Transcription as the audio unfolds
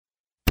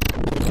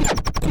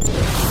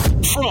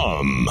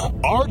From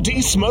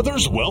R.D.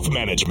 Smothers Wealth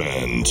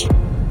Management,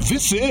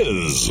 this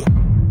is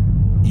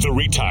The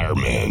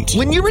Retirement.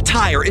 When you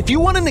retire, if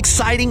you want an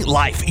exciting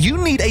life, you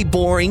need a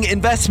boring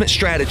investment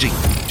strategy.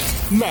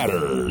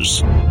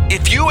 Matters.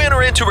 If you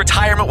enter into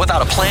retirement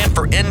without a plan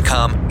for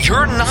income,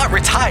 you're not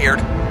retired,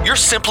 you're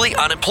simply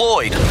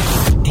unemployed.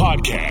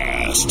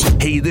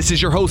 Podcast. Hey, this is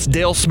your host,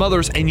 Dale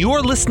Smothers, and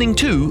you're listening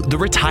to the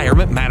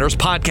Retirement Matters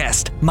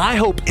Podcast. My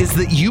hope is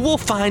that you will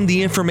find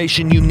the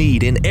information you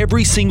need in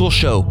every single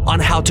show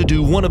on how to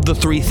do one of the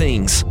three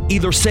things: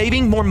 either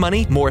saving more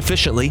money more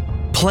efficiently,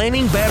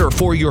 planning better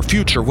for your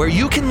future where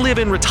you can live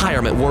in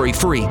retirement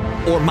worry-free,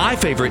 or my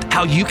favorite,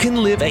 how you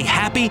can live a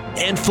happy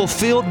and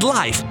fulfilled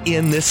life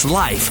in this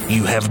life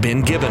you have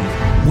been given.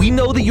 We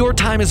know that your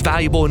time is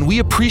valuable and we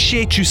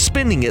appreciate you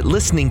spending it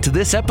listening to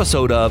this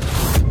episode of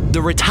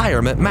the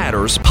Retirement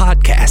Matters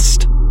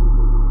Podcast.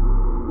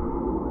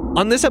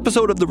 On this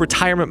episode of the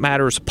Retirement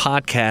Matters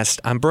Podcast,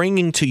 I'm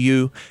bringing to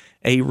you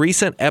a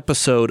recent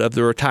episode of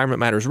the Retirement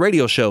Matters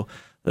radio show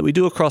that we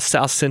do across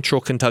South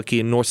Central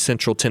Kentucky and North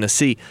Central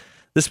Tennessee.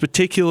 This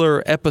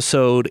particular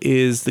episode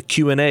is the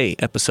Q&A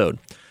episode.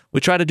 We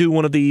try to do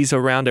one of these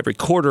around every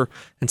quarter,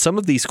 and some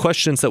of these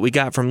questions that we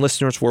got from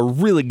listeners were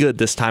really good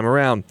this time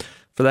around.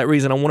 For that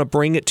reason, I want to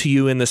bring it to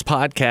you in this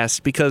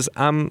podcast because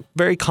I'm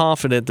very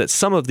confident that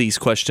some of these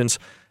questions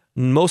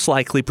most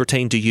likely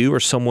pertain to you or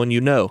someone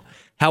you know.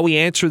 How we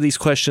answer these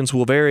questions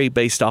will vary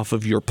based off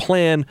of your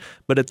plan,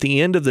 but at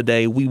the end of the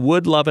day, we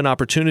would love an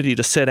opportunity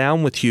to sit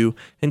down with you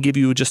and give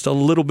you just a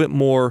little bit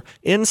more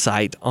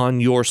insight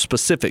on your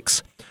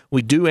specifics.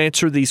 We do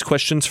answer these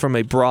questions from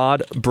a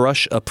broad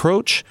brush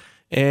approach,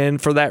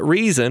 and for that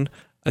reason,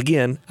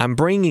 again, I'm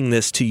bringing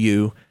this to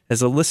you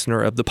as a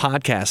listener of the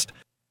podcast.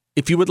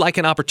 If you would like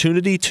an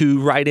opportunity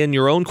to write in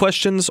your own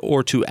questions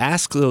or to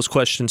ask those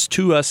questions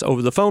to us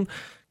over the phone,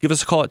 give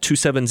us a call at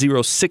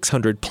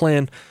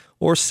 270-600-PLAN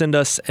or send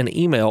us an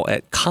email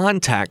at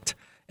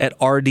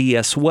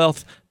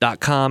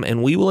contact@rdswealth.com,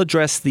 and we will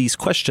address these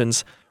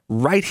questions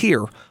right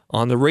here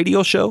on the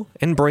radio show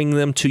and bring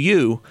them to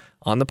you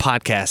on the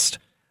podcast.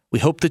 We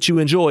hope that you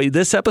enjoy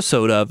this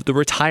episode of the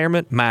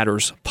Retirement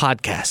Matters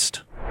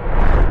Podcast.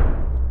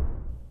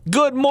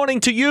 Good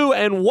morning to you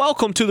and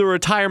welcome to the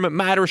Retirement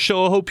Matters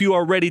Show. I hope you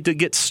are ready to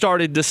get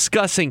started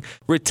discussing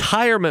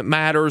retirement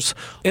matters.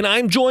 And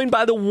I'm joined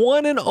by the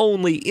one and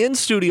only in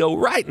studio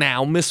right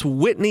now, Miss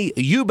Whitney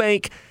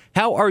Eubank.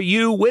 How are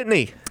you,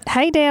 Whitney?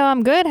 Hey, Dale.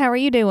 I'm good. How are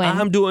you doing?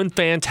 I'm doing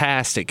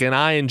fantastic, and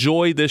I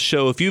enjoy this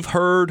show. If you've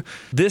heard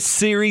this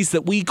series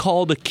that we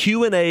call the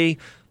Q&A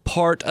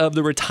part of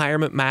the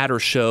Retirement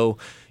Matters Show,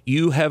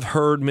 you have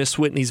heard Miss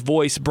Whitney's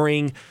voice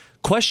bring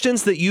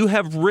questions that you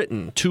have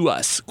written to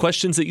us,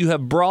 questions that you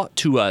have brought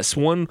to us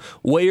one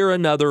way or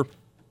another,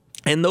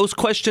 and those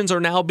questions are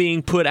now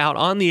being put out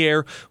on the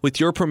air with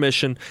your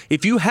permission.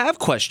 If you have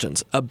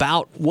questions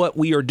about what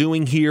we are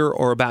doing here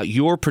or about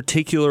your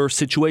particular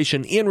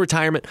situation in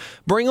retirement,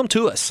 bring them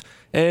to us.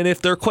 And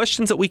if there are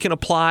questions that we can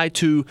apply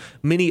to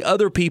many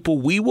other people,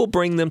 we will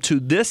bring them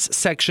to this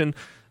section.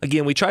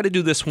 Again, we try to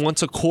do this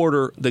once a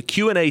quarter, the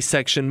Q&A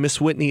section.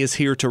 Miss Whitney is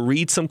here to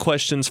read some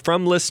questions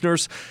from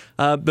listeners.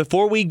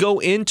 Before we go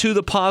into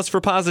the pause for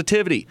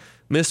positivity,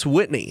 Miss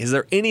Whitney, is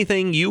there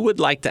anything you would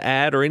like to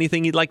add or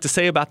anything you'd like to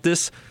say about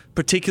this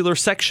particular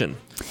section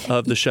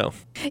of the show?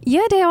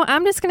 Yeah, Dale,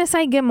 I'm just going to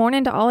say good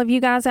morning to all of you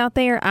guys out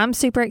there. I'm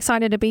super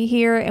excited to be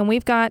here, and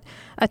we've got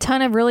a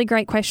ton of really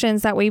great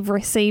questions that we've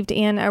received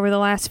in over the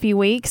last few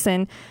weeks,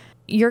 and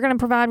you're going to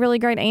provide really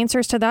great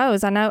answers to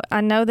those. I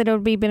know that it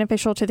would be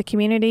beneficial to the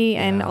community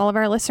and all of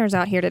our listeners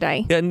out here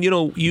today. And,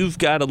 you've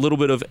got a little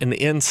bit of an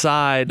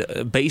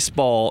inside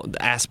baseball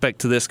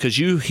aspect to this because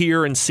you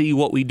hear and see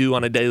what we do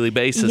on a daily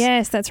basis.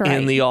 Yes, that's right.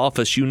 In the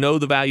office. You know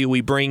the value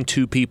we bring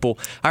to people.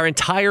 Our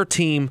entire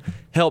team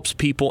helps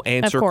people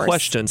answer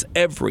questions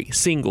every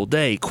single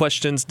day.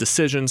 Questions,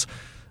 decisions.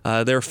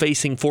 They're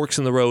facing forks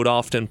in the road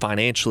often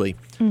financially,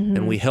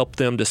 and we help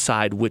them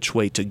decide which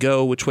way to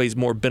go, which way is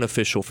more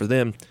beneficial for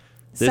them.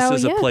 This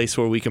is a place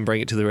where we can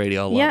bring it to the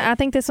radio. I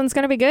think this one's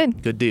going to be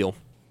good. Good deal.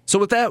 So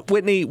with that,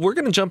 Whitney, we're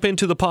going to jump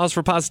into the pause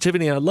for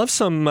positivity. And I'd love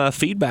some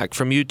feedback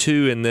from you,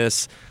 too, in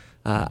this.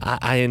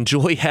 I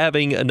enjoy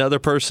having another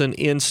person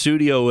in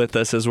studio with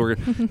us as we're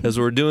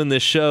doing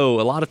this show.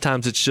 A lot of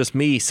times it's just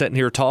me sitting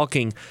here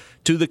talking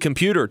to the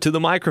computer, to the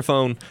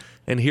microphone.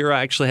 And here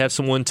I actually have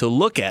someone to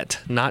look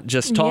at, not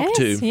just talk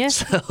to.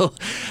 Yes. So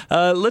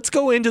let's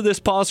go into this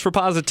pause for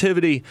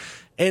positivity.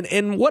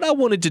 And what I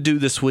wanted to do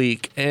this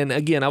week, and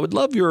again, I would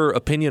love your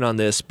opinion on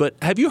this, but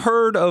have you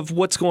heard of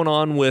what's going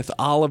on with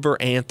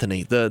Oliver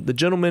Anthony, the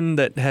gentleman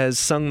that has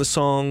sung the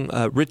song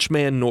Rich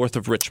Man North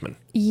of Richmond?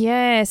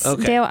 Yes.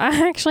 Okay. Dale,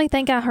 I actually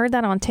think I heard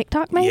that on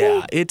TikTok maybe.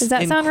 Yeah, it's Does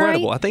that incredible.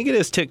 Sound right? I think it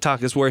is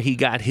TikTok is where he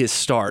got his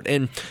start.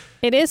 And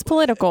it is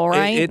political,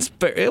 right?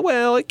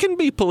 It can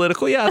be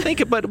political. Yeah, I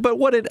think but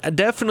what it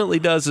definitely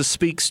does is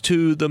speaks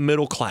to the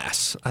middle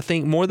class. I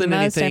think more than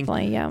anything,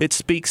 it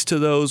speaks to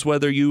those,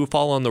 whether you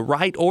fall on the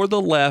right or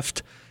the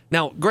left.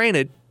 Now,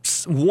 granted,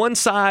 one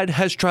side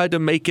has tried to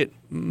make it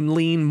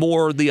lean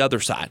more the other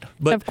side.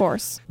 But of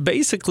course,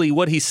 basically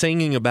what he's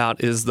singing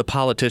about is the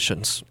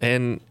politicians,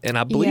 and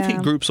I believe he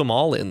groups them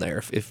all in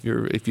there. If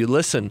you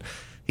listen,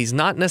 he's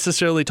not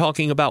necessarily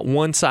talking about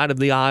one side of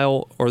the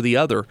aisle or the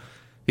other.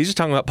 He's just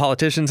talking about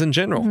politicians in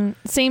general.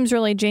 Mm-hmm. Seems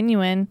really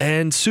genuine.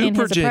 And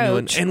super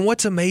genuine. Approach. And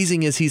what's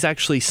amazing is he's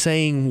actually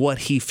saying what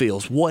he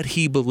feels, what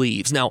he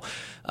believes. Now,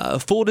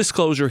 full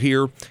disclosure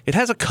here, it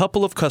has a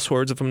couple of cuss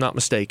words, if I'm not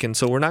mistaken,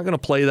 so we're not going to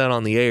play that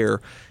on the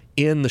air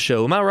in the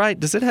show. Am I right?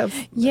 Does it have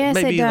yes,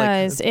 maybe it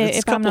does, like a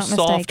if couple I'm not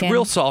mistaken.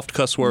 Real soft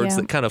cuss words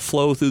that kind of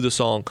flow through the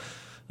song?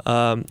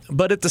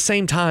 But at the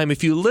same time,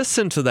 if you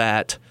listen to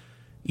that,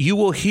 you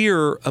will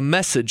hear a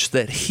message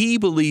that he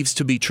believes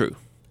to be true.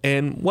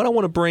 And what I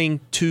want to bring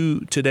to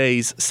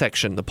today's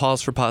section, the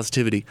Pause for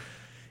Positivity,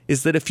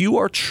 is that if you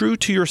are true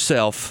to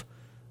yourself,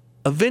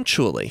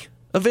 eventually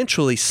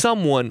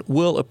someone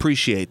will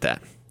appreciate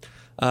that.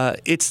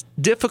 It's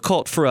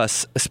difficult for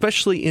us,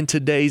 especially in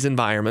today's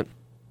environment,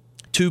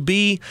 to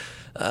be,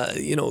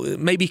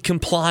 maybe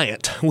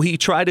compliant. We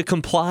try to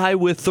comply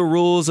with the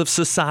rules of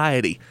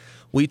society.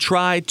 We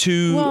try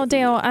to... Well,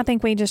 Dale, I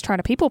think we just try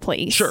to people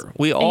please. Sure.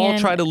 We all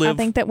try to live... I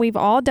think that we've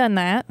all done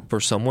that. For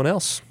someone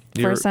else.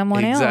 You're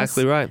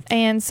exactly right.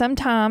 And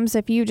sometimes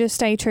if you just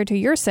stay true to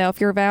yourself,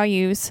 your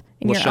values,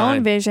 and your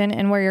own vision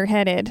and where you're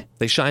headed,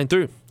 they shine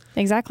through.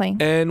 Exactly.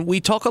 And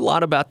we talk a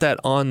lot about that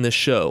on this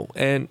show.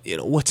 And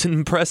what's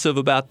impressive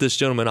about this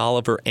gentleman,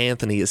 Oliver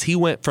Anthony, is he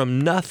went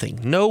from nothing,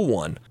 no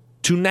one,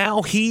 to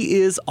now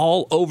he is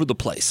all over the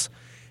place.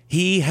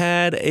 He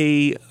had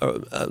a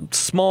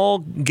small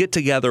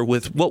get-together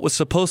with what was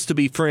supposed to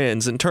be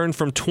friends and turned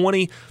from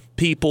 20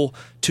 people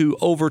to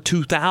over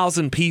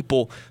 2,000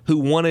 people who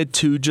wanted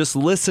to just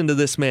listen to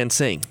this man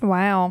sing.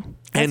 Wow.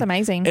 That's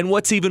amazing. And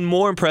what's even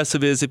more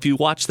impressive is if you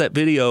watch that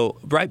video,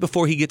 right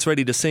before he gets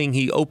ready to sing,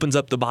 he opens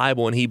up the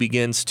Bible and he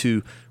begins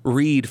to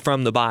read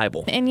from the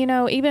Bible. And,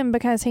 even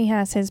because he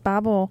has his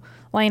Bible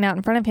laying out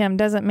in front of him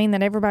doesn't mean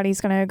that everybody's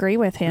going to agree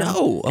with him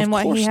and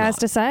what he has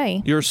to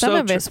say. Some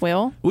of us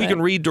will. We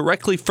can read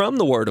directly from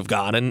the Word of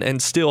God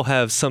and still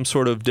have some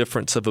sort of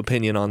difference of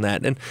opinion on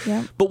that.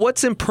 But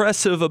what's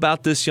impressive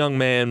about this young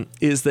man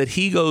is that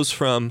he goes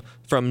from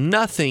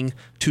nothing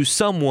to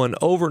someone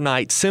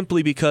overnight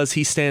simply because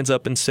he stands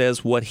up and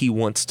says what he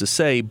wants to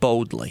say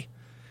boldly.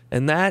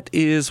 And that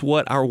is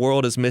what our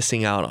world is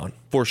missing out on,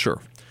 for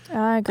sure.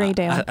 I agree,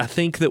 Dale. I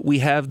think that we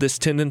have this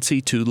tendency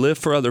to live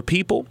for other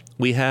people.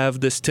 We have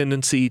this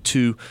tendency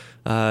to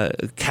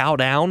cow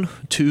down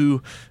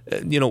to,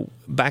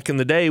 back in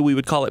the day, we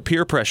would call it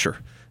peer pressure.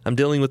 I'm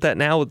dealing with that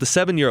now with the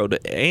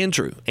 7-year-old,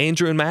 Andrew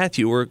and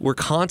Matthew. We're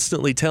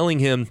constantly telling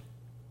him,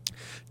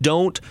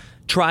 don't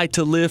try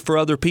to live for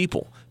other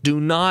people. Do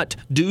not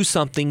do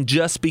something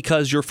just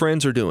because your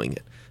friends are doing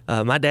it.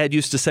 My dad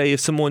used to say,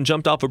 if someone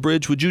jumped off a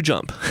bridge, would you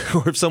jump?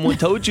 Or if someone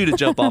told you to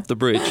jump off the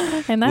bridge,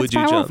 and that's would you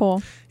powerful.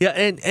 Jump? Yeah,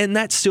 and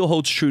that still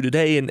holds true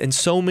today, and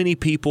so many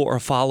people are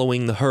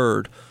following the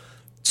herd.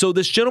 So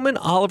this gentleman,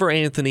 Oliver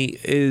Anthony,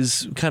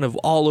 is kind of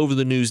all over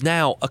the news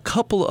now. A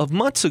couple of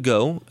months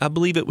ago, I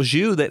believe it was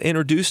you that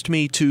introduced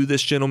me to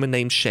this gentleman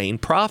named Shane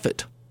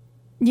Prophet.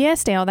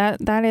 Yes, Dale,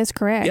 that is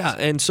correct. Yeah,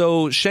 and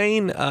so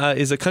Shane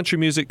is a country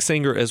music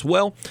singer as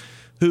well,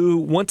 who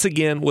once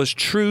again was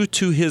true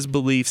to his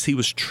beliefs. He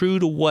was true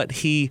to what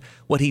he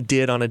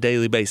did on a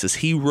daily basis.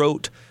 He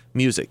wrote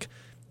music.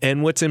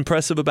 And what's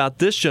impressive about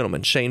this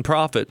gentleman, Shane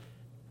Prophet,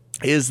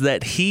 is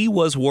that he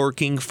was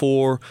working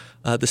for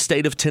the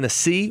state of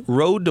Tennessee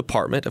Road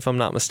Department, if I'm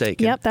not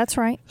mistaken. Yep, that's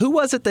right. Who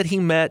was it that he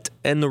met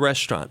in the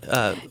restaurant?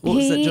 What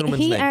was that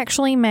gentleman's name? He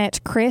actually met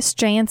Chris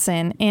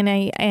Jansen in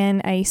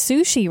a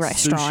sushi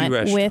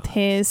restaurant with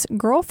his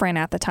girlfriend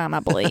at the time, I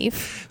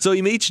believe. So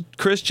he meets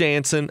Chris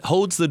Jansen,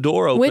 holds the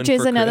door open, which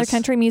is for another Chris.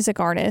 Country music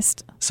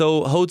artist.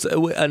 So holds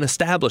an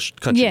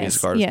established country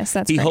music artist. Yes,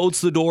 that's He correct. holds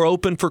the door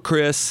open for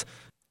Chris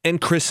and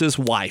Chris's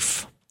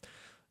wife.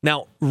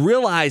 Now,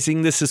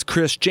 realizing this is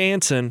Chris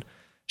Jansen,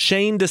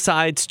 Shane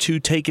decides to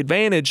take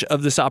advantage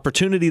of this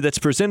opportunity that's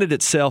presented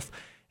itself,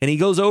 and he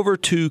goes over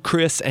to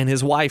Chris and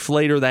his wife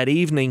later that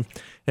evening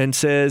and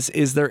says,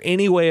 is there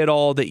any way at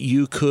all that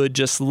you could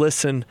just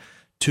listen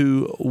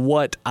to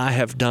what I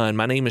have done?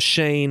 My name is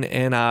Shane,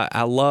 and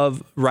I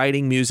love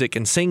writing music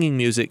and singing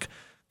music.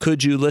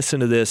 Could you listen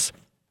to this?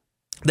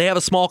 They have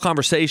a small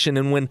conversation,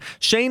 and when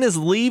Shane is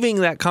leaving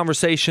that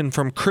conversation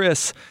from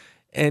Chris,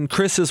 and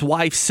Chris's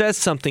wife says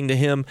something to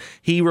him,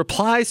 he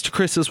replies to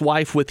Chris's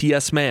wife with,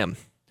 yes, ma'am.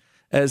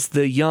 As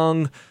the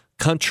young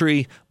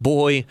country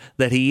boy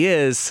that he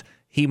is,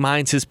 he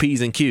minds his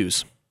P's and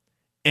Q's.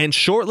 And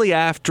shortly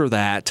after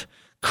that,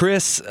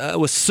 Chris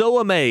was so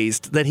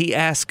amazed that he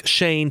asked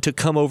Shane to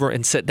come over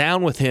and sit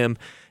down with him.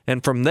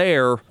 And from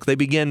there, they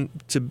began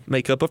to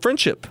make up a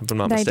friendship, if I'm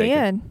not mistaken.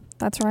 They did.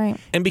 That's right.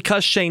 And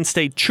because Shane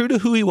stayed true to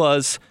who he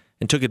was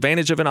and took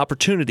advantage of an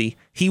opportunity,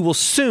 he will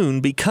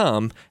soon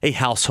become a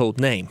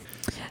household name.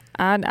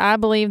 I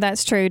believe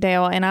that's true,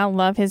 Dale, and I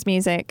love his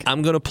music.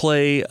 I'm going to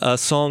play a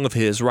song of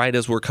his right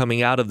as we're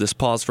coming out of this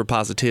Pause for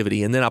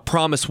Positivity, and then I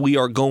promise we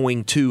are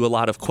going to a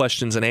lot of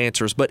questions and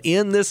answers. But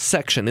in this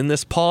section, in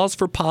this Pause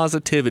for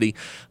Positivity,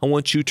 I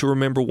want you to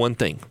remember one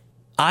thing.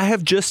 I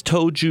have just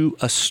told you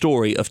a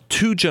story of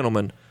two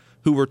gentlemen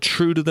who were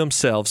true to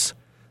themselves.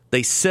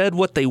 They said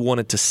what they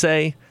wanted to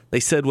say, they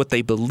said what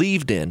they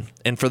believed in,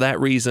 and for that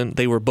reason,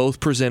 they were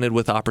both presented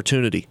with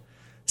opportunity.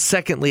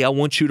 Secondly, I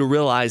want you to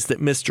realize that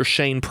Mr.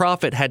 Shane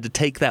Prophet had to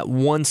take that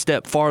one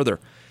step farther.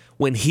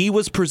 When he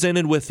was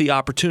presented with the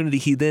opportunity,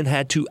 he then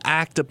had to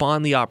act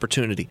upon the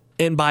opportunity.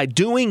 And by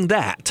doing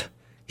that,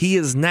 he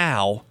is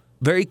now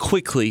very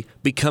quickly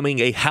becoming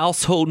a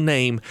household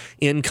name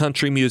in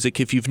country music.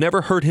 If you've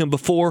never heard him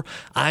before,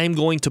 I'm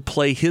going to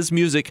play his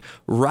music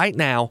right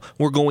now.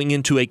 We're going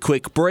into a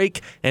quick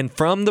break, and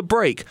from the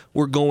break,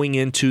 we're going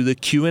into the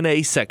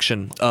Q&A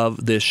section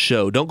of this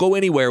show. Don't go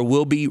anywhere.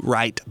 We'll be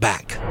right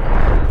back.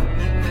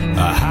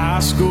 A high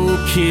school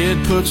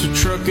kid puts a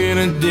truck in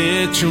a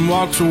ditch and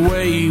walks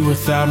away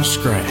without a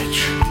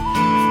scratch.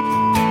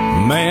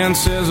 Man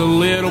says a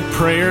little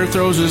prayer,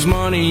 throws his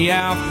money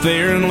out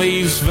there and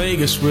leaves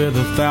Vegas with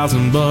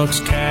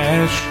 $1,000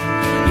 cash.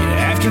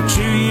 Yeah, after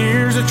 2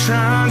 years of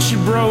trying, she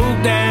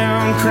broke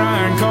down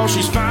crying, 'cause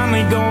she's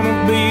finally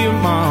gonna be a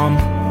mom.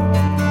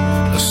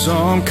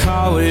 Some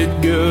call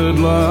it good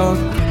luck,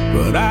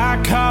 but I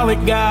call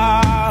it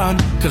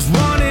God. 'Cause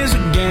one is a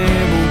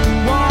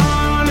gamble,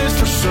 one is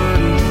for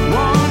certain.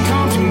 One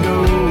comes and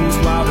goes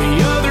while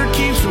the other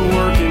keeps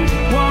working.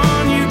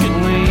 One you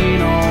can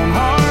lean on,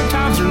 hard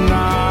times or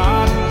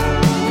not.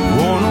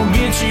 One will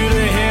get you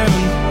to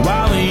heaven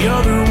while the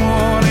other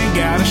one ain't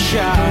got a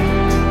shot.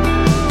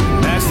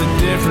 That's the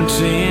difference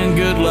in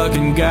good luck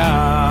and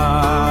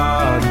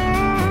God.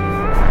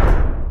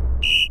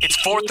 It's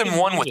 4th and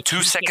 1 with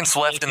 2 seconds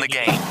left in the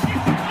game.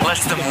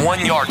 Less than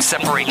 1 yard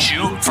separates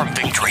you from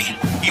victory.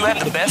 You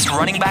have the best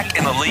running back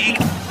in the league,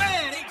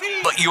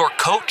 but your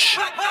coach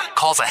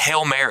calls a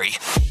Hail Mary.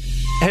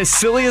 As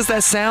silly as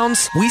that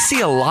sounds, we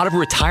see a lot of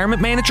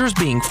retirement managers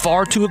being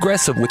far too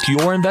aggressive with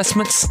your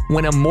investments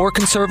when a more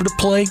conservative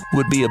play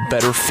would be a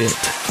better fit.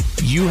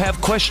 You have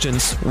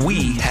questions,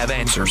 we have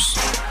answers.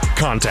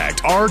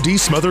 Contact R.D.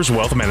 Smothers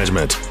Wealth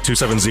Management,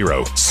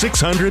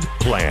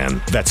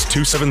 270-600-PLAN. That's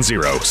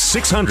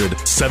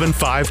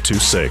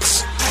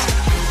 270-600-7526.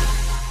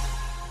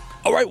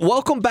 All right,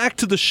 welcome back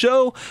to the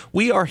show.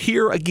 We are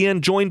here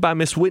again, joined by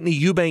Miss Whitney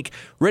Eubank,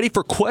 ready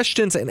for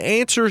questions and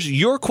answers,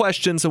 your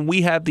questions, and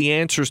we have the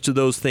answers to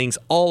those things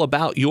all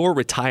about your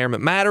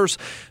retirement matters.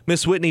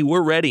 Miss Whitney,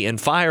 we're ready and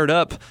fired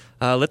up.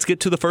 Let's get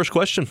to the first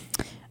question.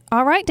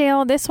 All right,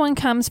 Dale, this one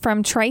comes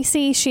from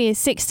Tracy. She is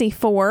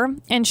 64,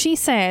 and she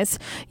says,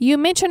 you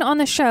mention on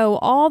the show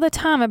all the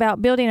time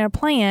about building a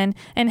plan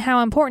and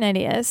how important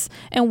it is,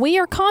 and we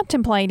are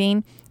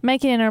contemplating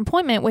making an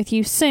appointment with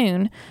you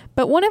soon.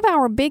 But one of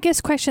our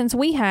biggest questions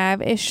we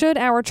have is, should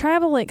our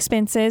travel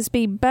expenses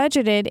be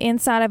budgeted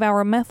inside of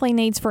our monthly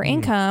needs for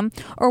income,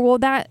 or will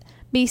that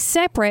be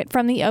separate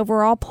from the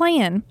overall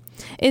plan?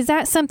 Is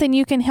that something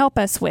you can help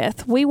us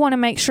with? We want to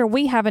make sure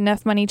we have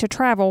enough money to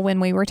travel when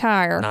we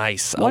retire.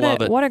 Nice. I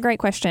love it. What a great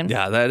question.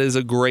 Yeah, that is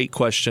a great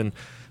question.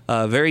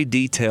 Very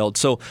detailed.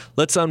 So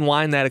let's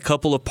unwind that a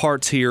couple of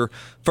parts here.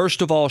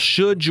 First of all,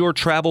 should your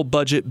travel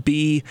budget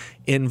be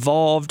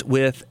involved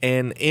with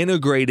and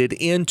integrated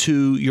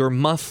into your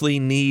monthly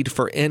need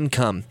for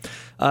income?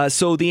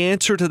 So the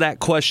answer to that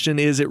question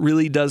is it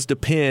really does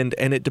depend,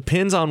 and it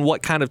depends on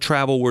what kind of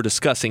travel we're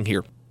discussing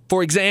here.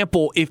 For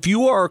example, if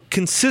you are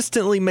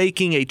consistently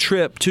making a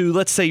trip to,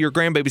 let's say, your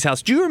grandbaby's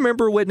house. Do you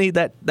remember, Whitney,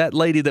 that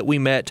lady that we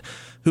met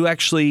who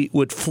actually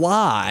would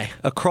fly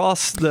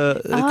across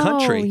the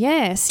country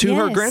to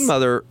her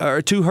grandmother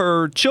or to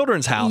her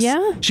children's house?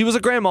 Yeah. She was a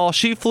grandma.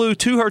 She flew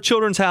to her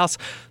children's house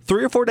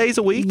 3 or 4 days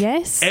a week.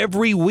 Yes.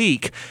 Every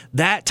week.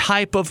 That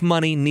type of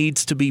money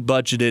needs to be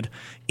budgeted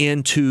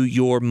into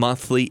your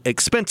monthly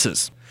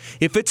expenses.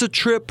 If it's a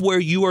trip where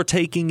you are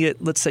taking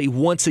it, let's say,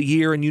 once a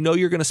year, and you know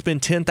you're going to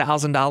spend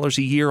 $10,000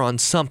 a year on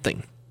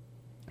something,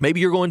 maybe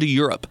you're going to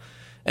Europe,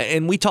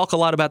 and we talk a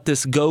lot about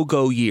this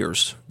go-go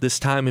years, this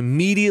time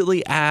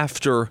immediately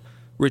after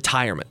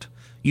retirement.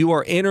 You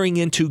are entering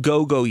into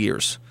go-go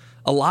years.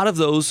 A lot of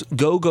those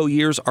go-go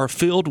years are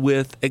filled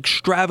with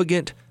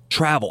extravagant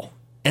travel,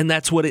 and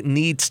that's what it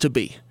needs to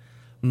be.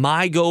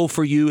 My goal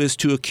for you is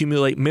to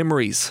accumulate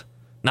memories,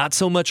 not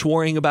so much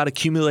worrying about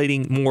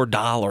accumulating more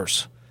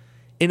dollars.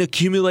 In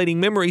accumulating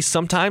memories,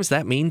 sometimes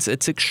that means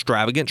it's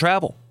extravagant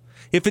travel.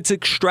 If it's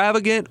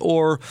extravagant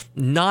or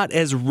not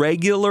as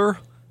regular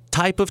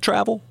type of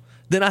travel,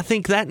 then I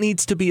think that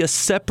needs to be a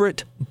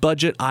separate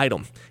budget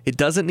item. It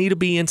doesn't need to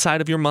be inside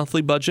of your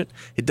monthly budget.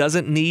 It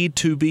doesn't need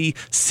to be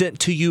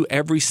sent to you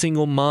every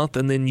single month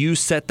and then you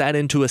set that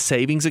into a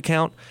savings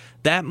account.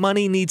 That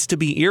money needs to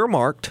be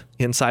earmarked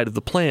inside of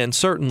the plan,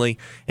 certainly,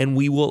 and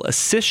we will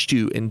assist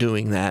you in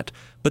doing that.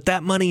 But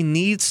that money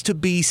needs to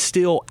be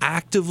still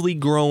actively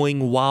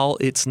growing while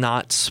it's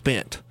not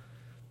spent.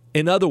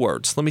 In other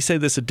words, let me say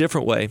this a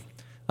different way.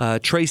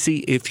 Tracy,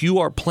 if you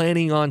are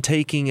planning on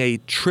taking a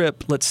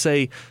trip, let's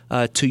say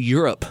to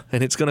Europe,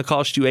 and it's going to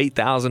cost you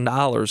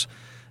 $8,000,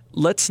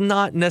 let's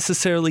not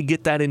necessarily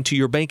get that into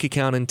your bank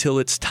account until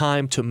it's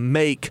time to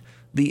make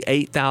the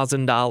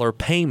 $8,000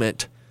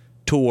 payment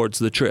towards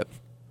the trip.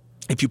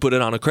 If you put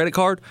it on a credit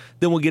card,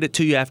 then we'll get it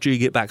to you after you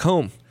get back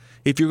home.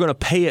 If you're going to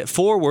pay it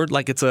forward,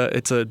 like it's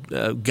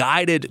a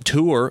guided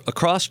tour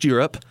across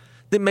Europe,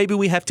 then maybe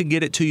we have to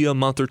get it to you a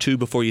month or two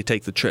before you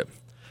take the trip.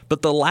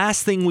 But the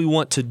last thing we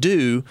want to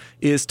do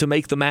is to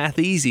make the math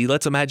easy.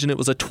 Let's imagine it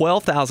was a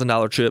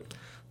 $12,000 trip.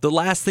 The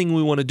last thing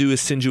we want to do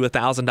is send you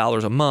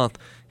 $1,000 a month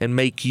and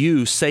make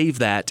you save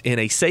that in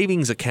a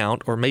savings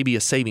account or maybe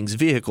a savings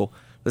vehicle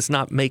that's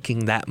not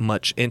making that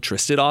much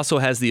interest. It also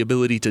has the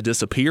ability to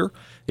disappear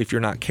if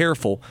you're not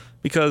careful,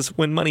 because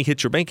when money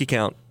hits your bank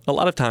account, a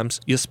lot of times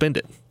you spend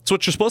it. It's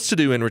what you're supposed to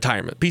do in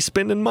retirement. Be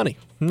spending money.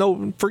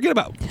 No, forget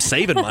about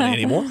saving money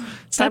anymore.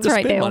 It's time to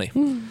spend money.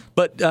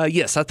 But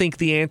yes, I think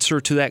the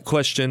answer to that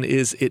question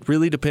is it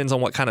really depends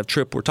on what kind of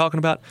trip we're talking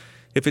about.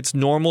 If it's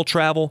normal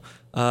travel,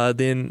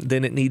 then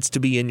it needs to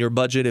be in your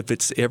budget. If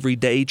it's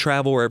everyday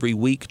travel or every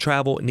week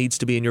travel, it needs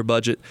to be in your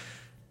budget.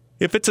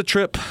 If it's a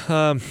trip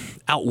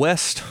out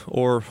west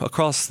or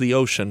across the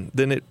ocean,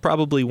 then it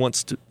probably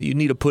you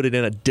need to put it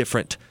in a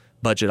different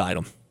budget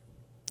item.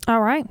 All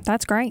right.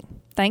 That's great.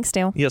 Thanks,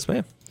 Dale. Yes,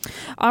 ma'am.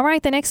 All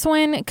right. The next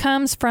one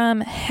comes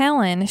from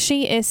Helen.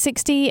 She is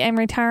 60 and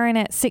retiring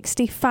at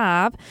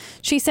 65.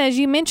 She says,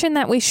 you mentioned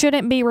that we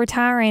shouldn't be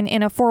retiring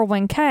in a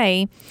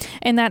 401k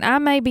and that I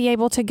may be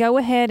able to go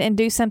ahead and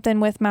do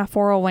something with my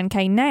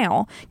 401k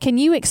now. Can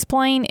you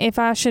explain if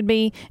I should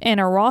be in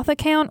a Roth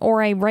account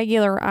or a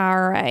regular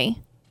IRA?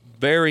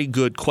 Very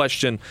good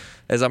question.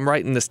 As I'm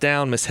writing this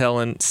down, Miss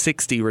Helen,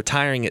 60,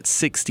 retiring at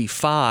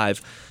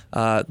 65.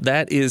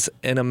 That is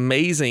an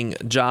amazing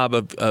job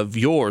of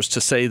yours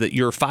to say that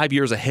you're 5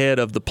 years ahead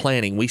of the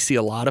planning. We see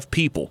a lot of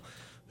people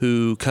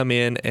who come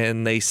in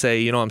and they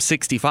say, I'm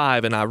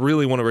 65 and I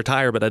really want to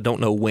retire, but I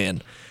don't know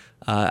when.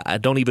 I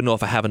don't even know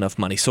if I have enough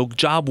money. So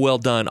job well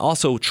done.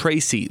 Also,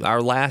 Tracy,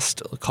 our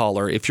last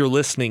caller, if you're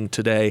listening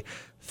today,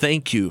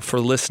 thank you for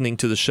listening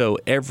to the show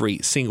every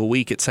single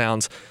week. It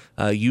sounds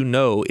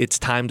it's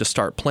time to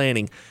start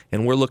planning,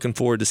 and we're looking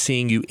forward to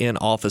seeing you in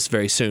office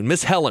very soon.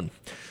 Miss Helen,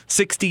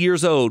 60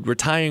 years old,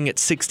 retiring at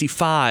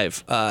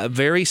 65,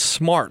 very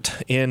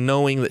smart in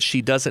knowing that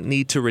she doesn't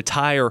need to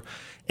retire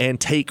and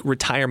take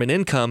retirement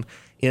income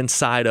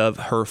inside of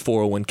her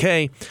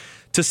 401k.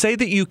 To say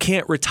that you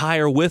can't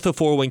retire with a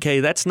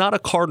 401k, that's not a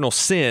cardinal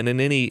sin in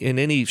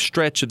any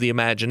stretch of the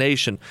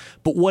imagination.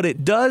 But what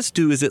it does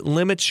do is it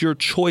limits your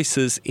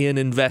choices in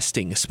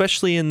investing,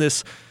 especially in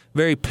this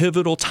very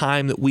pivotal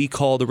time that we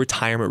call the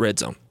retirement red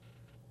zone.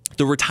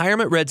 The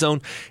retirement red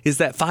zone is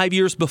that 5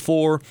 years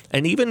before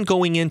and even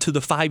going into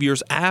the 5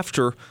 years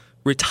after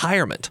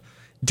retirement.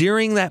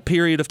 During that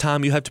period of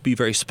time, you have to be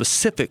very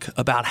specific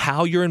about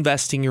how you're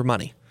investing your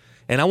money.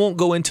 And I won't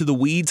go into the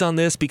weeds on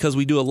this because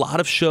we do a lot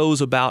of shows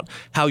about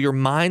how your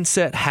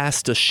mindset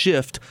has to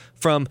shift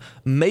from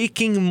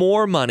making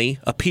more money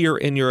appear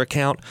in your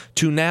account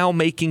to now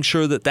making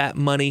sure that that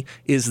money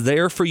is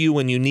there for you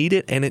when you need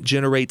it and it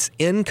generates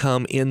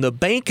income in the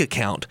bank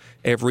account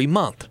every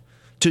month.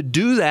 To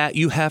do that,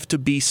 you have to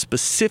be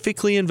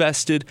specifically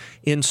invested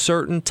in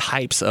certain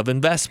types of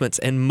investments.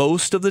 And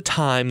most of the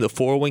time, the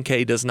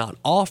 401k does not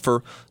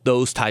offer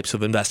those types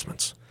of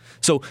investments.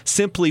 So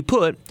simply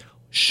put,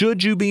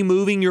 should you be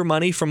moving your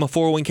money from a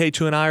 401k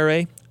to an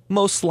IRA?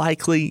 Most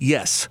likely,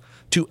 yes.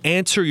 To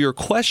answer your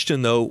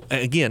question, though,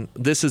 again,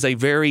 this is a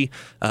very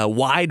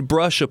wide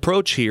brush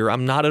approach here.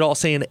 I'm not at all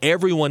saying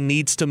everyone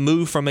needs to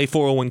move from a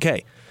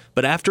 401k.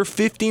 But after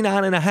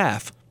 59 and a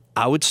half,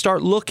 I would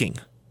start looking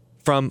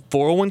from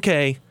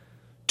 401k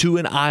to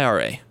an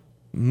IRA,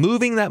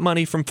 moving that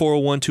money from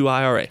 401 to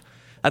IRA.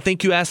 I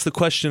think you asked the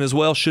question as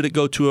well, should it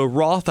go to a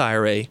Roth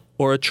IRA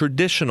or a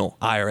traditional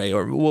IRA?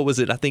 Or what was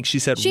it? I think she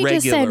said regular. She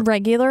just said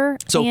regular,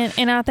 so,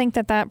 and I think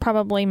that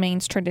probably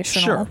means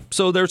traditional. Sure.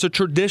 So there's a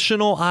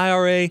traditional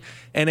IRA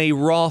and a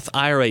Roth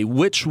IRA.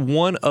 Which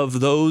one of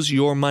those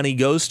your money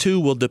goes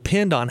to will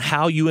depend on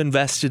how you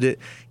invested it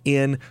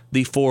in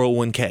the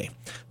 401k.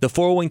 The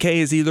 401k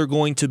is either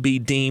going to be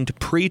deemed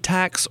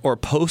pre-tax or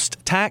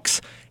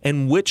post-tax,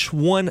 and which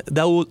one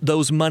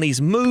those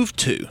monies move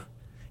to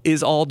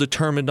is all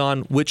determined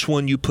on which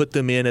one you put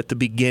them in at the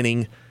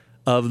beginning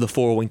of the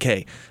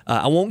 401k.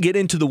 I won't get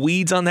into the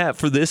weeds on that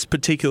for this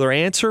particular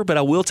answer, but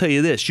I will tell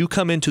you this. You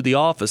come into the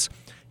office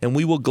and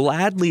we will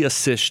gladly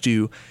assist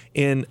you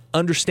in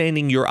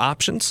understanding your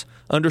options,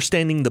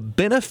 understanding the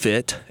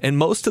benefit, and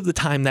most of the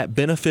time that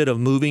benefit of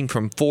moving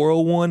from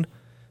 401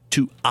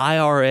 to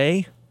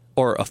IRA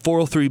or a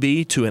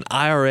 403B to an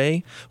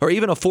IRA or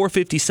even a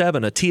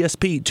 457, a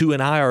TSP to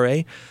an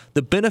IRA,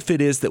 the benefit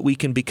is that we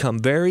can become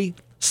very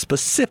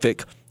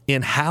specific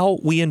in how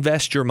we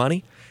invest your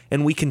money,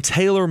 and we can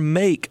tailor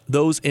make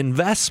those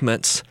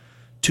investments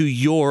to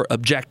your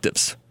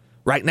objectives.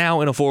 Right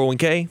now in a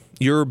 401k,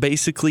 you're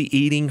basically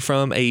eating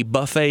from a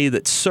buffet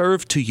that's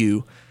served to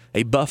you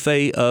a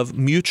buffet of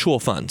mutual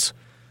funds.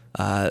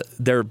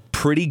 They're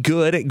pretty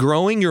good at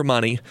growing your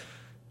money,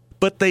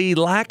 but they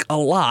lack a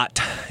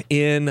lot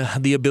in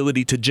the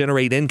ability to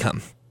generate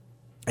income.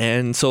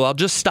 And so I'll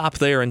just stop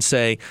there and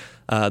say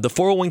the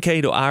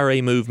 401k to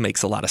IRA move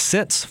makes a lot of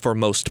sense for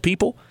most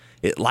people.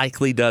 It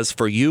likely does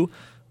for you,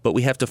 but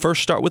we have to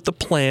first start with the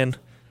plan,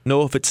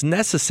 know if it's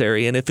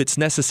necessary, and if it's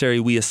necessary,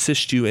 we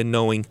assist you in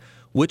knowing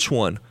which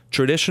one,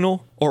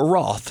 traditional or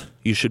Roth,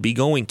 you should be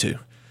going to.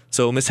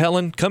 So, Ms.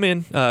 Helen, come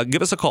in,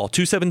 give us a call,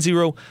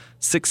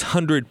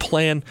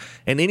 270-600-PLAN.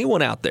 And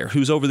anyone out there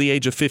who's over the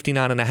age of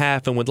 59 and a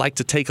half and would like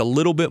to take a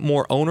little bit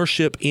more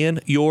ownership in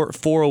your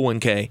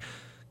 401k,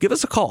 give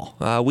us a call.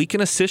 We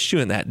can assist you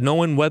in that,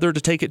 knowing whether to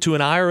take it to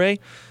an IRA.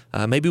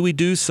 Maybe we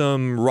do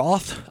some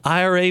Roth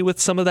IRA with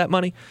some of that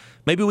money.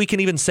 Maybe we can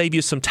even save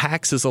you some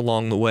taxes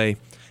along the way.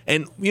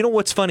 And you know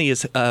what's funny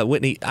is,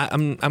 Whitney,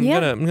 I'm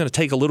gonna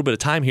take a little bit of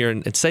time here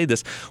and say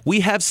this. We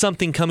have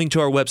something coming to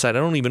our website. I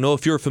don't even know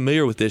if you're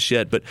familiar with this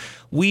yet, but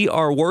we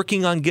are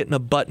working on getting a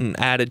button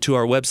added to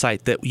our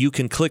website that you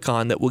can click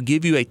on that will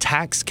give you a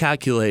tax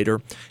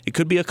calculator. It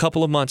could be a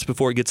couple of months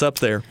before it gets up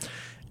there.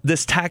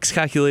 This tax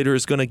calculator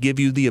is going to give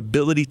you the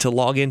ability to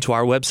log into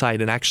our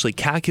website and actually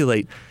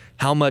calculate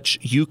how much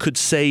you could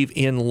save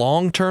in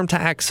long-term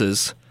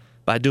taxes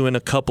by doing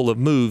a couple of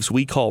moves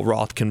we call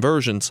Roth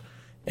conversions.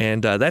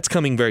 And that's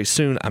coming very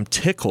soon. I'm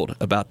tickled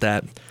about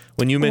that.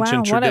 When you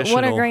mentioned traditional,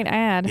 what a great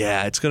ad.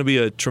 Yeah, it's going to be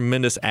a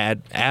tremendous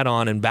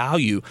add-on and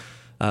value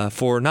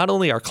for not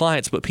only our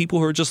clients, but people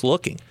who are just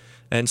looking.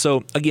 And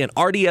so, again,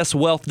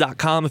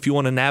 rdswealth.com, if you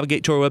want to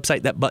navigate to our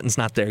website, that button's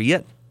not there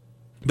yet.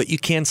 But you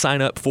can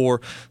sign up for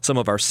some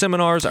of our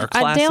seminars, our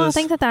classes. Dale, I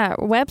think that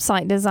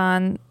website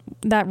design,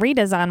 that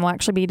redesign will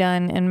actually be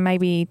done in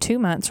maybe 2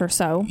 months or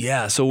so.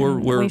 Yeah, so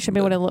we should be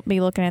able to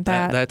be looking at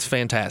that. That's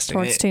fantastic.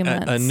 Towards 2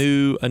 months. A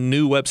new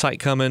website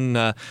coming.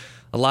 A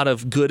lot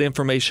of good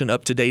information,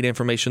 up-to-date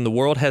information. The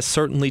world has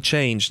certainly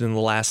changed in the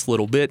last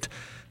little bit.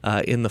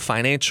 In the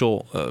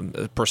financial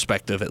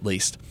perspective, at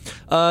least.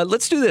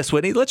 Let's do this,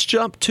 Whitney. Let's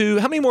jump to,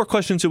 how many more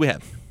questions do we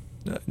have?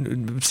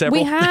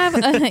 Several? We have,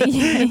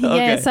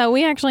 Okay. So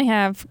we actually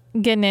have,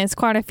 goodness,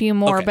 quite a few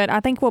more, Okay. but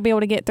I think we'll be able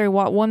to get through,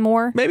 one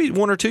more? Maybe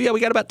one or two. Yeah, we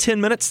got about 10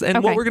 minutes.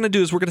 And what we're going to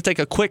do is we're going to take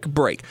a quick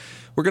break.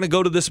 We're going to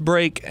go to this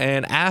break,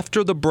 and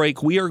after the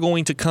break, we are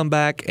going to come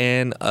back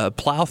and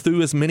plow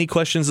through as many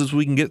questions as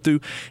we can get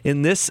through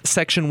in this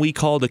section we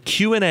call the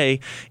Q&A.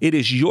 It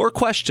is your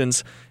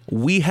questions.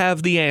 We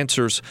have the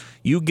answers.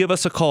 You give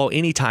us a call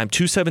anytime,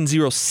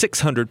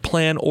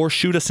 270-600-PLAN, or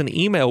shoot us an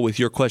email with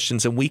your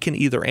questions, and we can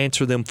either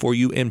answer them for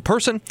you in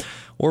person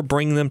or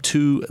bring them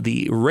to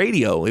the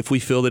radio if we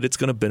feel that it's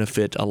going to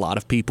benefit a lot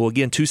of people.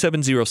 Again,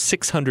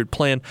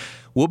 270-600-PLAN.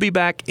 We'll be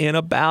back in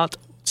about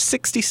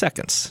 60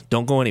 seconds.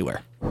 Don't go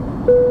anywhere.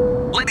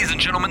 Ladies and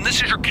gentlemen,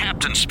 this is your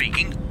captain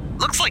speaking.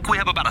 Looks like we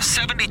have about a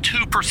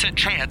 72%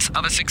 chance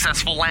of a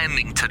successful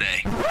landing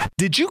today.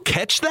 Did you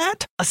catch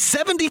that? A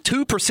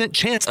 72%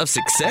 chance of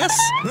success?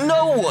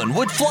 No one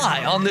would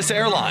fly on this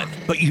airline.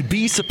 But you'd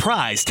be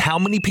surprised how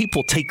many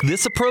people take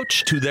this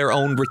approach to their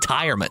own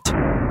retirement.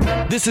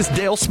 This is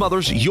Dale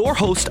Smothers, your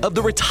host of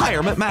the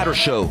Retirement Matters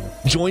Show.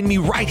 Join me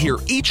right here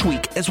each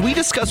week as we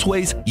discuss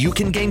ways you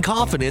can gain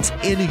confidence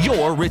in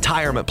your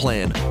retirement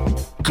plan.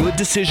 Good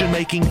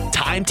decision-making,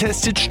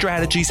 time-tested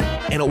strategies,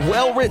 and a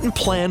well-written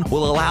plan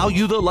will allow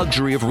you the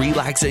luxury of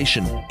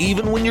relaxation,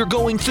 even when you're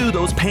going through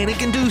those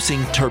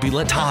panic-inducing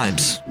turbulent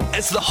times.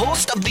 As the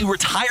host of the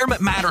Retirement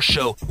Matters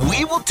Show,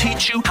 we will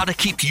teach you how to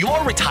keep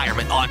your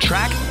retirement on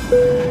track,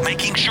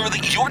 making sure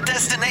that your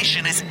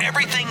destination is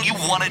everything you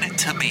wanted it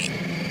to be.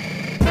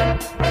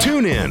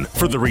 Tune in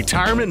for the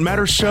Retirement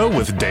Matters Show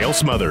with Dale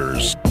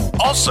Smothers.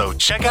 Also,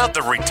 check out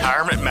the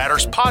Retirement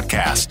Matters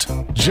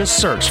podcast. Just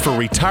search for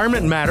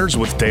Retirement Matters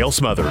with Dale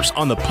Smothers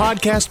on the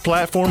podcast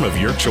platform of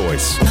your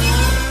choice.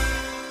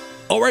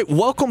 All right,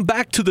 welcome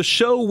back to the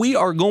show. We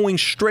are going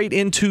straight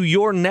into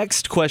your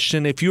next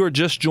question. If you are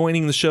just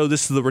joining the show,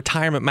 this is the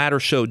Retirement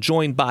Matters Show,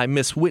 joined by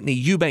Miss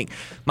Whitney Eubank.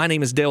 My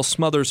name is Dale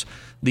Smothers,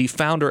 the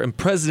founder and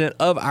president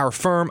of our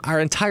firm. Our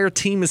entire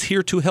team is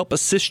here to help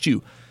assist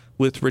you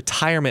with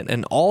retirement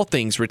and all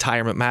things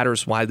retirement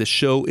matters, why the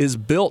show is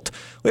built.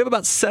 We have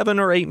about 7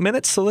 or 8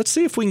 minutes, so let's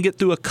see if we can get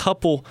through a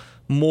couple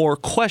more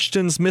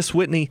questions. Miss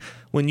Whitney,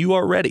 when you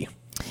are ready.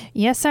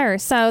 Yes, sir.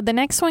 So the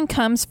next one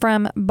comes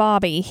from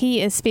Bobby.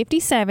 He is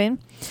 57,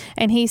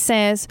 and he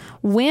says,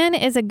 when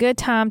is a good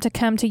time to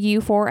come to you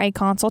for a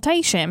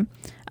consultation?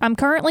 I'm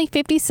currently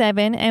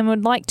 57 and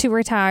would like to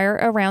retire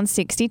around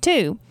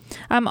 62.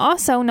 I'm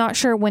also not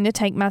sure when to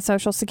take my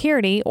Social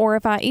Security or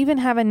if I even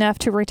have enough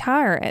to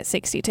retire at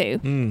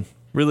 62.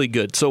 Really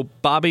good. So,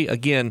 Bobby,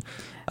 again...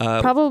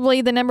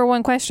 probably the number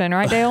one question,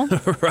 right, Dale?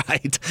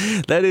 Right.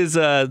 That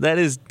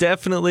is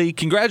definitely...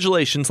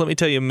 Congratulations. Let me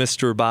tell you,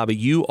 Mr. Bobby,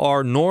 you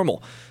are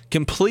normal.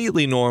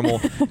 Completely normal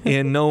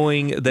in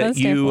knowing that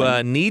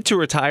you need to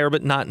retire,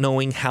 but not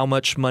knowing how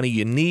much money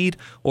you need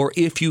or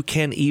if you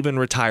can even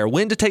retire.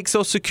 When to take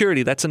Social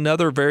Security, that's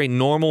another very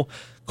normal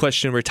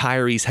question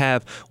retirees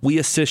have, we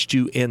assist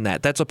you in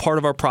that. That's a part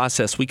of our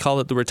process. We call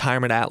it the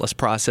Retirement Atlas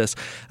process.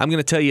 I'm going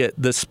to tell you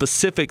the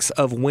specifics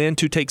of when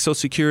to take Social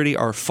Security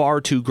are far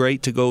too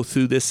great to go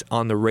through this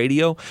on the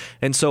radio.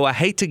 And so I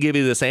hate to give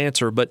you this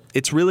answer, but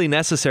it's really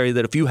necessary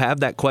that if you have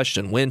that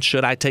question, when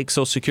should I take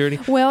Social Security?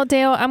 Well,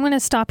 Dale, I'm going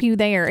to stop you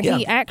there. Yeah.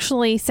 He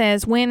actually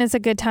says when is a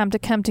good time to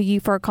come to you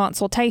for a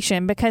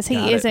consultation because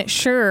he isn't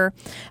sure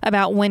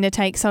about when to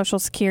take Social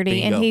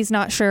Security. Bingo. And he's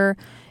not sure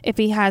if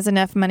he has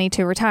enough money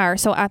to retire.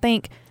 So I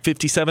think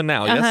 57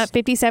 now, yes?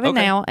 57 Okay,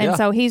 now. And yeah.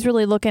 so he's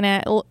really looking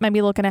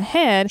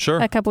ahead Sure.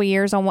 a couple of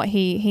years on what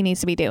he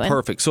needs to be doing.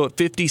 Perfect. So at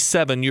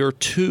 57, you're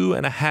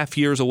 2.5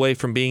 years away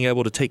from being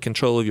able to take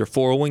control of your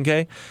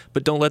 401k,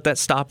 but don't let that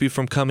stop you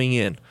from coming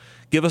in.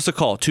 Give us a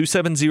call,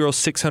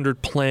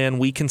 270-600-PLAN.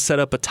 We can set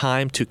up a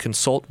time to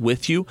consult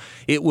with you.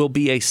 It will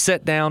be a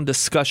sit-down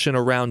discussion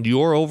around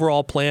your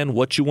overall plan,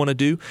 what you want to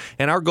do,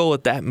 and our goal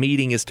at that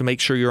meeting is to make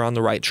sure you're on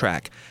the right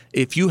track.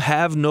 If you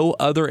have no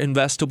other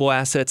investable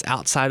assets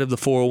outside of the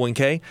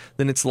 401k,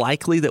 then it's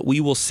likely that we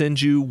will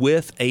send you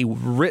with a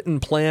written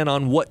plan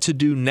on what to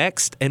do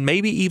next and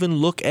maybe even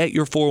look at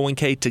your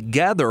 401k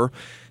together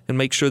and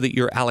make sure that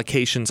your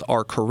allocations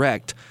are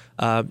correct.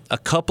 A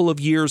couple of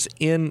years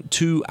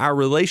into our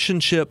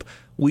relationship,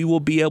 we will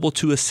be able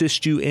to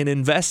assist you in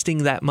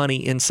investing that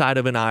money inside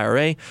of an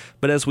IRA.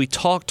 But as we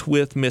talked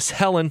with Miss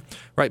Helen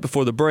right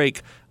before the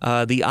break,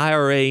 the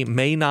IRA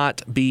may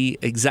not be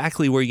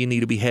exactly where you need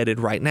to be headed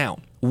right now.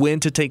 When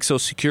to take Social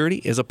Security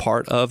is a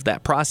part of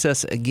that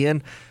process.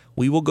 Again,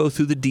 we will go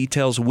through the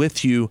details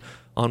with you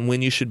on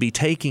when you should be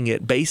taking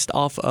it based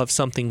off of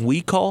something we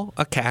call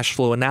a cash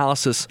flow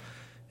analysis.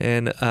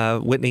 And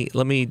Whitney,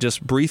 let me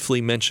just briefly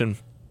mention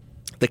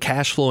the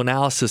cash flow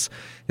analysis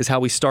is how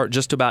we start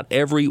just about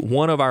every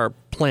one of our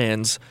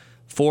plans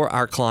for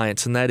our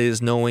clients, and that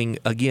is knowing,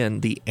 again,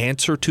 the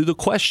answer to the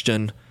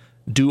question,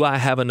 do I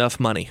have enough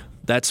money?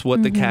 That's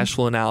what the cash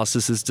flow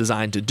analysis is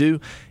designed to do.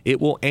 It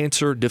will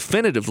answer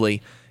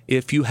definitively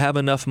if you have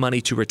enough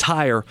money to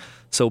retire.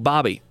 So,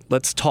 Bobby,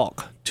 let's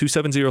talk.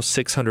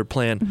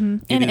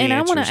 270-600-PLAN. And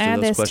I want to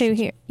add this too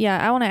here.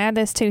 Yeah, I want to add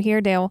this too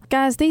here, Dale.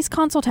 Guys, these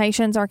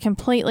consultations are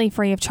completely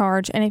free of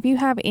charge. And if you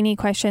have any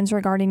questions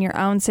regarding your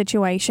own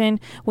situation,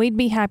 we'd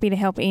be happy to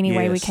help any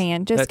way we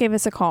can. Just give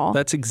us a call.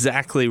 That's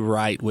exactly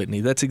right, Whitney.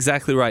 That's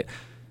exactly right.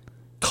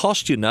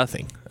 Cost you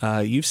nothing.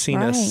 You've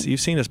seen us.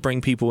 You've seen us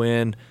bring people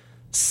in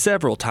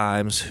several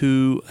times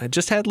who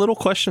just had little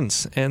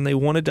questions and they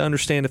wanted to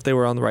understand if they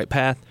were on the right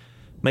path,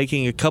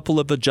 making a couple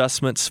of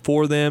adjustments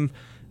for them.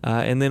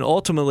 And then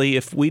ultimately,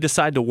 if we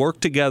decide to work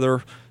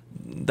together,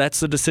 that's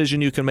the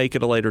decision you can make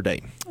at a later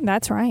date.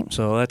 That's right.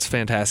 So that's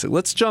fantastic.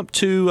 Let's jump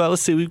to,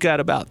 let's see, we've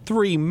got about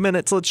 3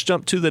 minutes. Let's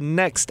jump to the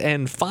next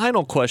and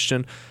final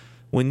question.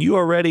 When you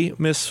are ready,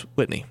 Miss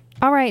Whitney.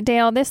 All right,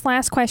 Dale, this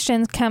last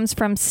question comes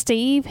from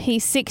Steve.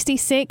 He's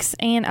 66,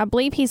 and I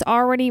believe he's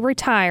already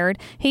retired.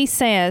 He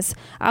says,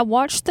 I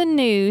watch the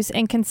news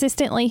and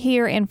consistently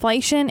hear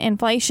inflation.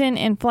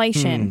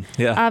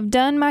 Yeah. I've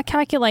done my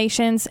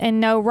calculations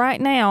and know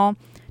right now,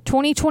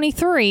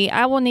 2023,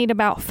 I will need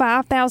about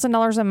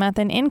 $5,000 a month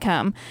in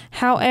income.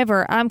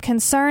 However, I'm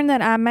concerned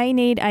that I may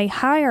need a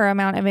higher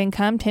amount of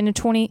income 10 to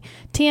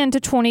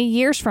 20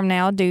 years from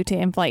now due to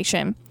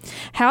inflation.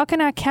 How can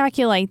I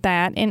calculate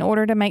that in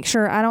order to make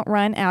sure I don't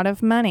run out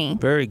of money?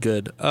 Very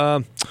good.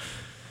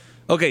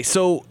 Okay,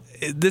 so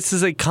this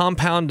is a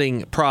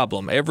compounding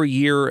problem. Every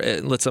year,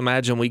 let's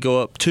imagine we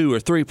go up 2 or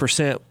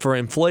 3% for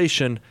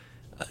inflation.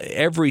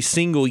 Every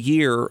single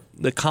year,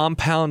 the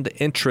compound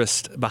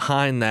interest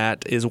behind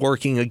that is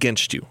working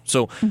against you.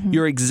 So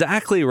you're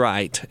exactly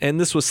right. And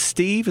this was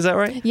Steve, is that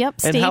right? Yep,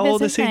 and Steve how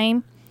old is his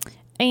name.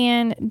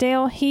 And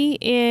Dale, he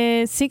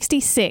is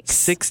 66.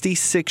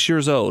 66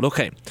 years old.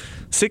 Okay.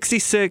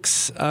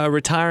 66,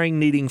 retiring,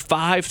 needing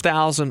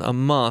 $5,000 a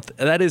month.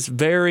 That is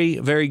very,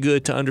 very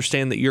good to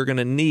understand that you're going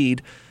to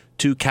need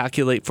to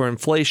calculate for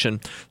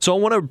inflation. So I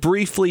want to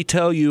briefly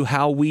tell you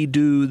how we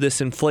do this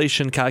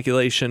inflation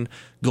calculation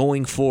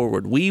going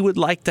forward. We would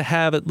like to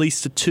have at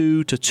least a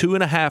 2 to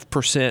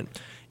 2.5%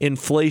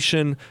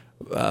 inflation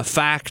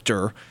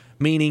factor,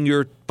 meaning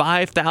your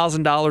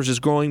 $5,000 is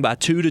growing by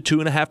 2 to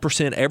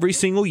 2.5% every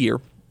single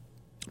year.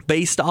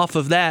 Based off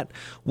of that,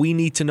 we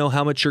need to know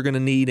how much you're going to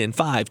need in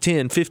 5,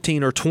 10,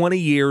 15, or 20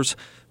 years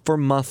for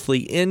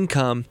monthly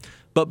income.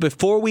 But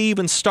before we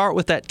even start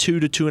with that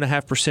 2 to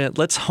 2.5%,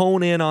 let's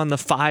hone in on the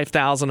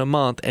 $5,000 a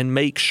month and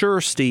make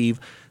sure, Steve,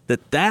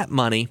 that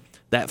money,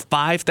 that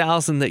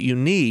 $5,000 that you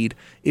need,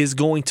 is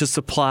going to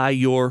supply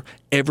your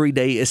every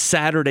day is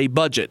Saturday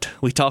budget.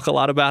 We talk a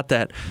lot about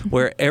that,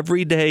 where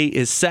every day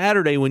is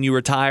Saturday when you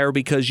retire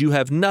because you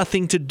have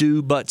nothing to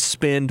do but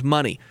spend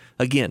money.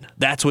 Again,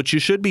 that's what you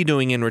should be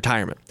doing in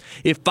retirement.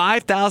 If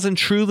 $5,000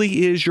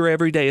 truly is your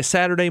everyday is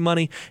Saturday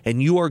money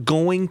and you are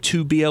going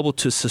to be able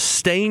to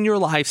sustain your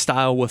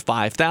lifestyle with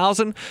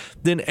 $5,000,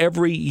 then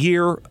every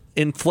year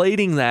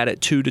inflating that at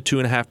 2 to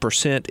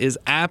 2.5% is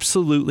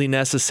absolutely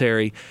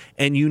necessary,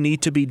 and you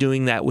need to be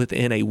doing that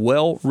within a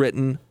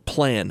well-written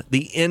plan,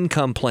 the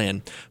income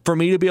plan. For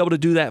me to be able to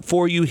do that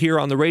for you here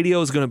on the radio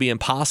is going to be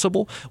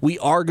impossible. We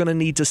are going to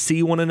need to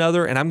see one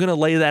another, and I'm going to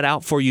lay that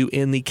out for you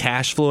in the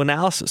cash flow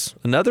analysis.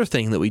 Another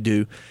thing that we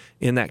do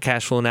in that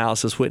cash flow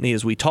analysis, Whitney,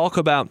 is we talk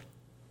about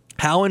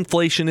how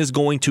inflation is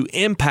going to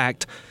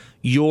impact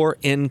your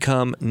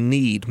income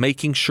need,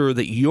 making sure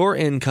that your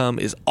income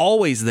is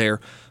always there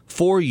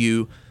for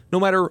you, no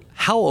matter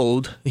how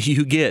old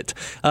you get,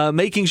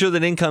 making sure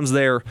that income's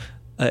there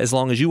as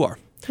long as you are.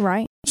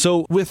 Right.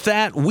 So with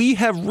that, we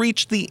have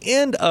reached the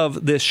end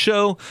of this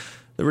show.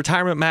 The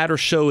Retirement Matters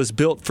show is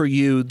built for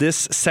you.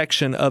 This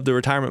section of the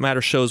Retirement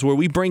Matters show is where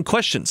we bring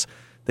questions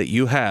that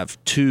you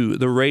have to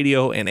the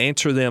radio and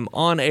answer them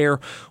on air.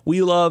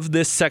 We love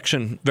this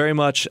section very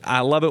much.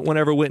 I love it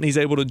whenever Whitney's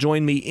able to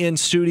join me in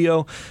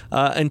studio.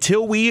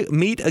 Until we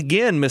meet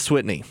again, Miss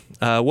Whitney,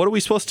 what are we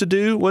supposed to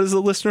do? What is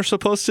the listener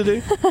supposed to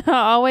do?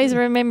 Always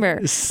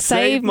remember,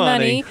 save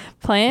money,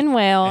 plan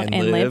well,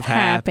 and live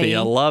happy.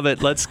 I love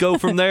it. Let's go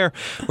from there.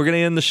 We're going to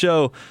end the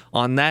show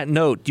on that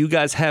note. You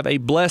guys have a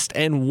blessed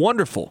and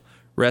wonderful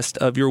rest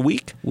of your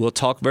week. We'll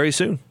talk very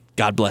soon.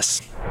 God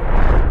bless.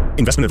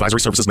 Investment advisory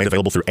services made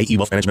available through AE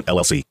Wealth Management,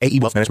 LLC. AE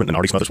Wealth Management and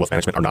Artie Smothers Wealth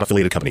Management are not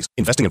affiliated companies.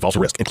 Investing involves a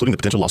risk, including the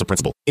potential loss of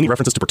principal. Any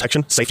references to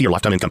protection, safety, or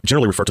lifetime income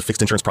generally refer to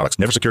fixed insurance products,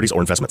 never securities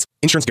or investments.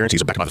 Insurance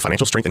guarantees are backed by the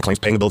financial strength and claims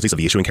paying abilities of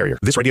the issuing carrier.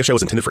 This radio show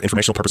is intended for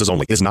informational purposes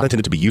only. It is not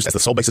intended to be used as the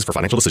sole basis for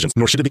financial decisions,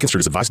 nor should it be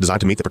construed as advice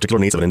designed to meet the particular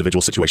needs of an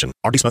individual situation.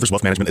 Artie Smothers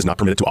Wealth Management is not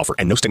permitted to offer,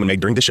 and no statement made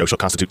during this show shall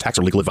constitute tax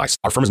or legal advice.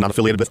 Our firm is not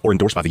affiliated with or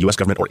endorsed by the U.S.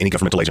 government or any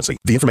governmental agency.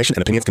 The information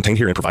and opinions contained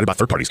herein provided by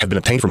third parties have been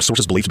obtained from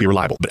sources believed to be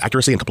reliable, but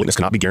accuracy and completeness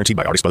cannot be guaranteed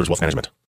by Artie Smothers Wealth Management.